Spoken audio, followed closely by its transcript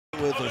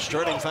with the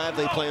starting five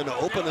they plan to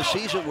open the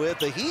season with.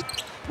 The Heat,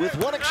 with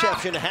one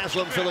exception,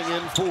 Haslam filling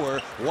in for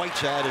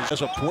Whiteside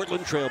as a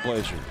Portland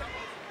Trailblazer.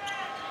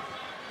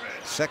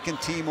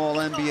 Second team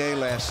All-NBA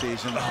last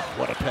season. Oh,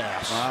 what a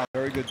pass. Wow,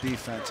 very good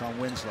defense on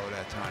Winslow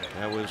that time.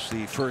 That was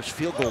the first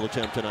field goal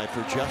attempt tonight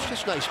for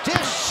Justice. Nice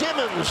dish.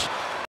 Simmons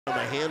on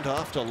the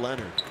handoff to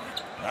Leonard.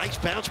 Nice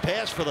bounce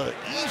pass for the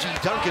easy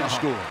Duncan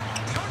score.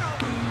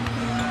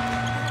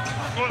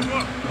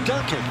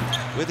 Duncan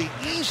with the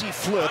easy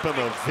flip and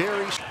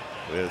a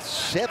with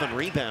 7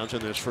 rebounds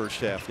in this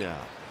first half now.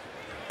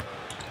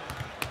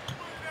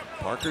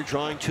 Parker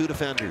drawing 2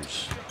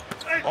 defenders.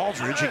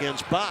 Aldridge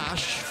against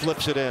Bosch,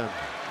 flips it in.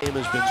 Game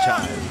has been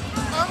tied.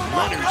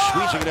 Leonard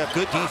squeezing it up,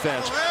 good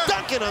defense.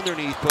 Duncan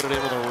underneath, put it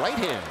in with a right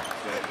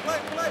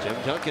hand. Tim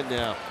Duncan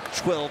now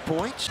 12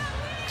 points.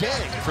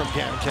 Dang from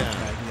downtown.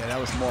 Yeah, that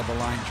was more of a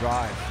line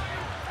drive.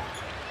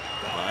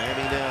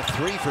 Miami now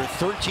 3 for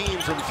 13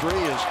 from 3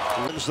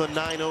 as wins the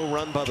 9-0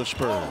 run by the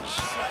Spurs.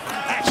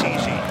 That's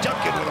easy.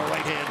 Duncan with a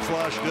right hand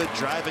flush. Good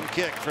drive and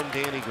kick from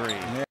Danny Green.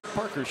 Yeah.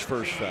 Parker's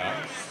first foul.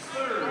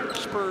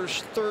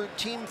 Spurs' 3rd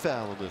team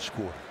foul in this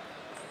quarter.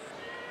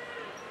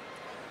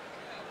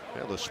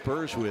 Well, the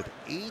Spurs with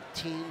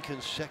 18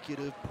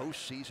 consecutive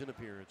postseason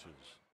appearances.